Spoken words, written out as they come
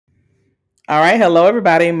All right. Hello,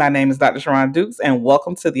 everybody. My name is Dr. Sharon Dukes, and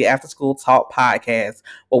welcome to the After School Talk podcast,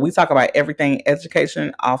 where we talk about everything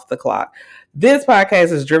education off the clock. This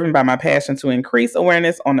podcast is driven by my passion to increase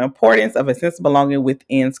awareness on the importance of a sense of belonging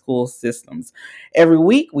within school systems. Every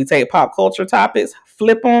week, we take pop culture topics,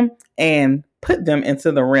 flip them, and put them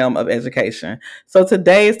into the realm of education. So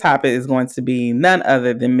today's topic is going to be none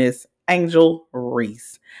other than Miss Angel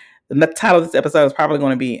Reese. The title of this episode is probably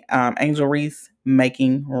going to be Angel Reese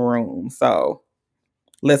Making Room. So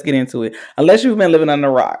let's get into it. Unless you've been living under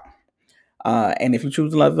a rock. And if you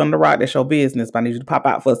choose to live under a rock, that's your business. But I need you to pop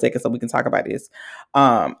out for a second so we can talk about this.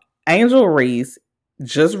 Angel Reese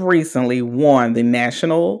just recently won the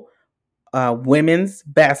National Women's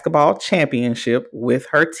Basketball Championship with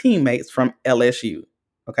her teammates from LSU.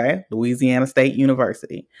 Okay, Louisiana State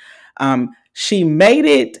University. She made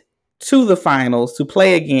it to the finals to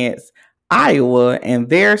play against Iowa and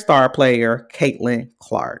their star player, Caitlin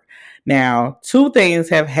Clark. Now, two things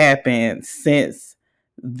have happened since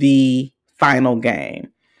the final game.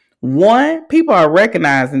 One, people are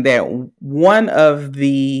recognizing that one of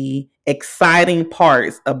the exciting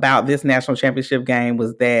parts about this national championship game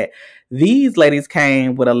was that these ladies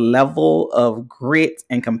came with a level of grit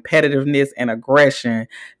and competitiveness and aggression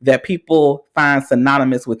that people find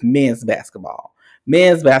synonymous with men's basketball.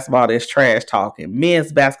 Men's basketball is trash talking.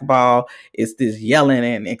 Men's basketball is this yelling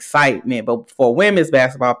and excitement. But for women's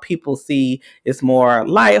basketball, people see it's more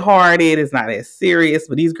lighthearted. It's not as serious.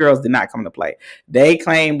 But these girls did not come to play. They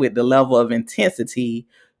came with the level of intensity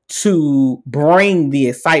to bring the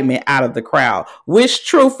excitement out of the crowd, which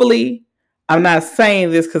truthfully, I'm not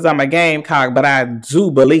saying this because I'm a Gamecock, but I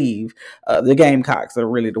do believe the Gamecocks are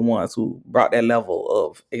really the ones who brought that level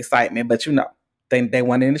of excitement. But they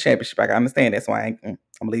won in the championship. I can understand that, so I'm going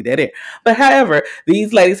to leave that in. But however,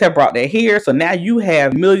 these ladies have brought that here. So now you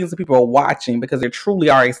have millions of people watching because they truly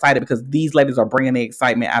are excited because these ladies are bringing the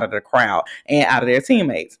excitement out of the crowd and out of their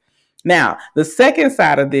teammates. Now, the second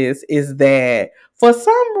side of this is that for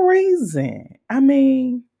some reason,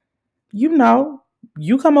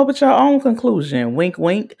 you come up with your own conclusion. Wink,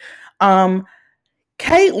 wink. Caitlin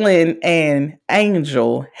and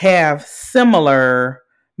Angel have similar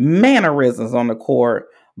mannerisms on the court,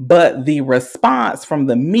 but the response from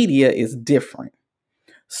the media is different.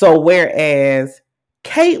 So whereas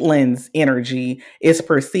Caitlin's energy is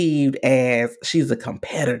perceived as she's a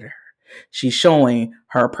competitor, she's showing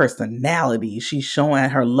her personality, she's showing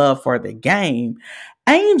her love for the game.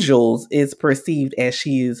 Angel's is perceived as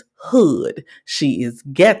she is hood, she is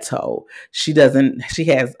ghetto, she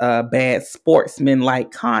has a bad sportsman-like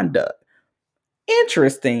conduct.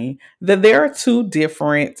 Interesting that there are two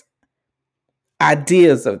different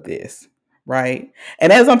ideas of this, right?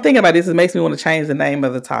 And as I'm thinking about this, it makes me want to change the name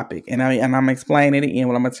of the topic, and I'm explaining it again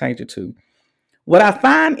what I'm going to change it to. What I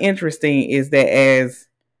find interesting is that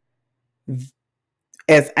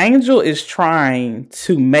as Angel is trying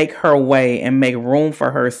to make her way and make room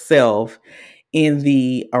for herself in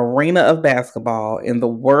the arena of basketball, in the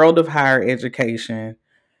world of higher education,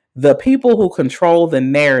 the people who control the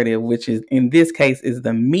narrative, which is in this case is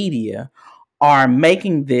the media, are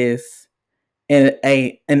making this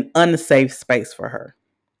an unsafe space for her.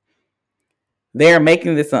 They are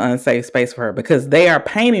making this an unsafe space for her because they are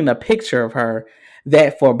painting a picture of her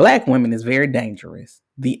that for Black women is very dangerous.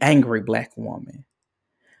 The angry Black woman,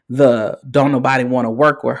 the don't nobody want to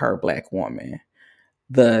work with her Black woman,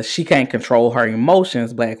 the she can't control her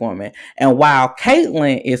emotions Black woman. And while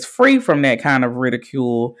Caitlin is free from that kind of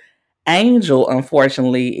ridicule, Angel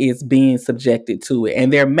unfortunately is being subjected to it,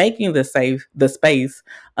 and they're making the space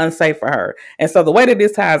unsafe for her. And so the way that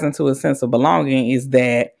this ties into a sense of belonging is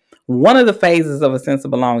that one of the phases of a sense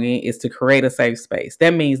of belonging is to create a safe space.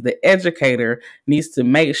 That means the educator needs to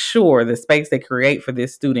make sure the space they create for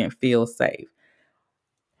this student feels safe.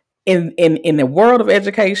 In the world of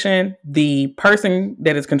education, the person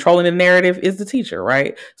that is controlling the narrative is the teacher,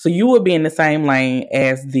 right? So you would be in the same lane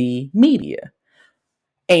as the media.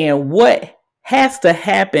 And what has to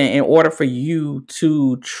happen in order for you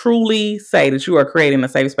to truly say that you are creating a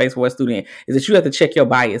safe space for a student is that you have to check your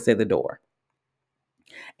bias at the door.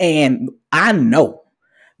 And I know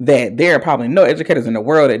that there are probably no educators in the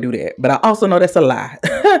world that do that, but I also know that's a lie.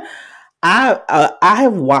 I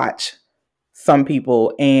have watched some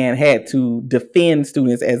people and had to defend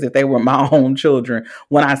students as if they were my own children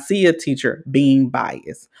when I see a teacher being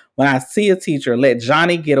biased. When I see a teacher let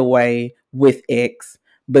Johnny get away with X,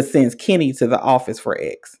 but sends Kenny to the office for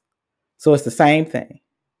X. So it's the same thing.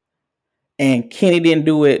 And Kenny didn't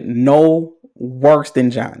do it no worse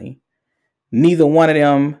than Johnny. Neither one of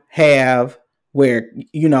them have where,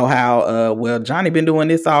 you know how, well, Johnny been doing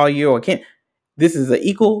this all year, or Ken. This is an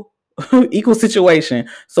equal equal situation.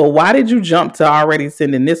 So why did you jump to already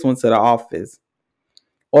sending this one to the office?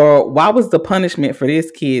 Or why was the punishment for this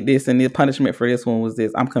kid this and the punishment for this one was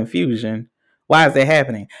this? I'm confusion. Why is that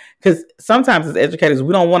happening? Because sometimes as educators,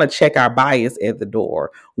 we don't want to check our bias at the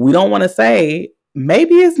door. We don't want to say,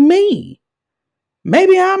 maybe it's me.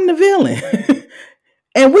 Maybe I'm the villain.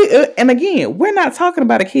 And again, we're not talking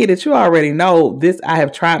about a kid that you already know. This I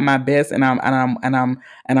have tried my best, and I'm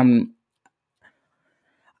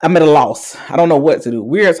at a loss. I don't know what to do.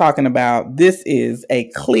 We are talking about this is a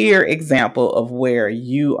clear example of where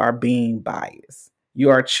you are being biased. You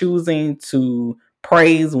are choosing to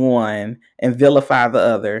praise one and vilify the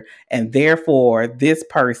other, and therefore this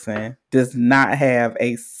person does not have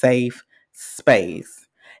a safe space.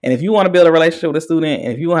 And if you want to build a relationship with a student,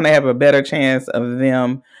 and if you want to have a better chance of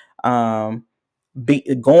them um, be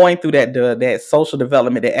going through that social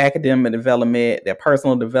development, that academic development, that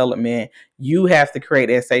personal development, you have to create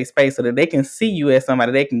that safe space so that they can see you as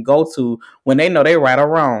somebody they can go to when they know they're right or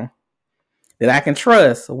wrong. That I can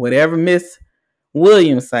trust whatever Miss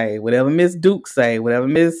Williams say, whatever Miss Duke say, whatever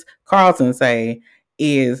Miss Carlton say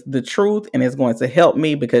is the truth and it's going to help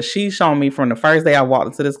me because she's shown me from the first day I walked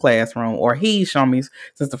into this classroom, or he's shown me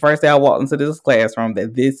since the first day I walked into this classroom,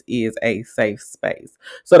 that this is a safe space.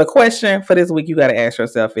 So the question for this week you got to ask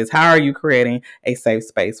yourself is, how are you creating a safe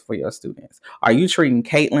space for your students? Are you treating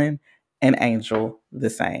Caitlin and Angel the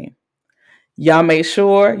same? Y'all make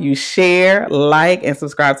sure you share, like, and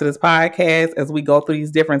subscribe to this podcast as we go through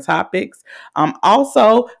these different topics.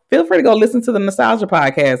 Also, feel free to go listen to the Nostalgia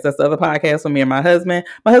Podcast. That's the other podcast with me and my husband.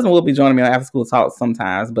 My husband will be joining me on After School Talks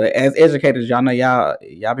sometimes, but as educators, y'all know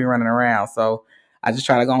y'all be running around. So I just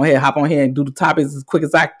try to go ahead, hop on here and do the topics as quick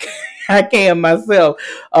as I can myself.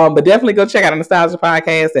 But definitely go check out the Nostalgia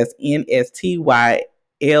Podcast. That's NSTYLEGIA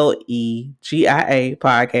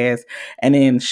podcast. And then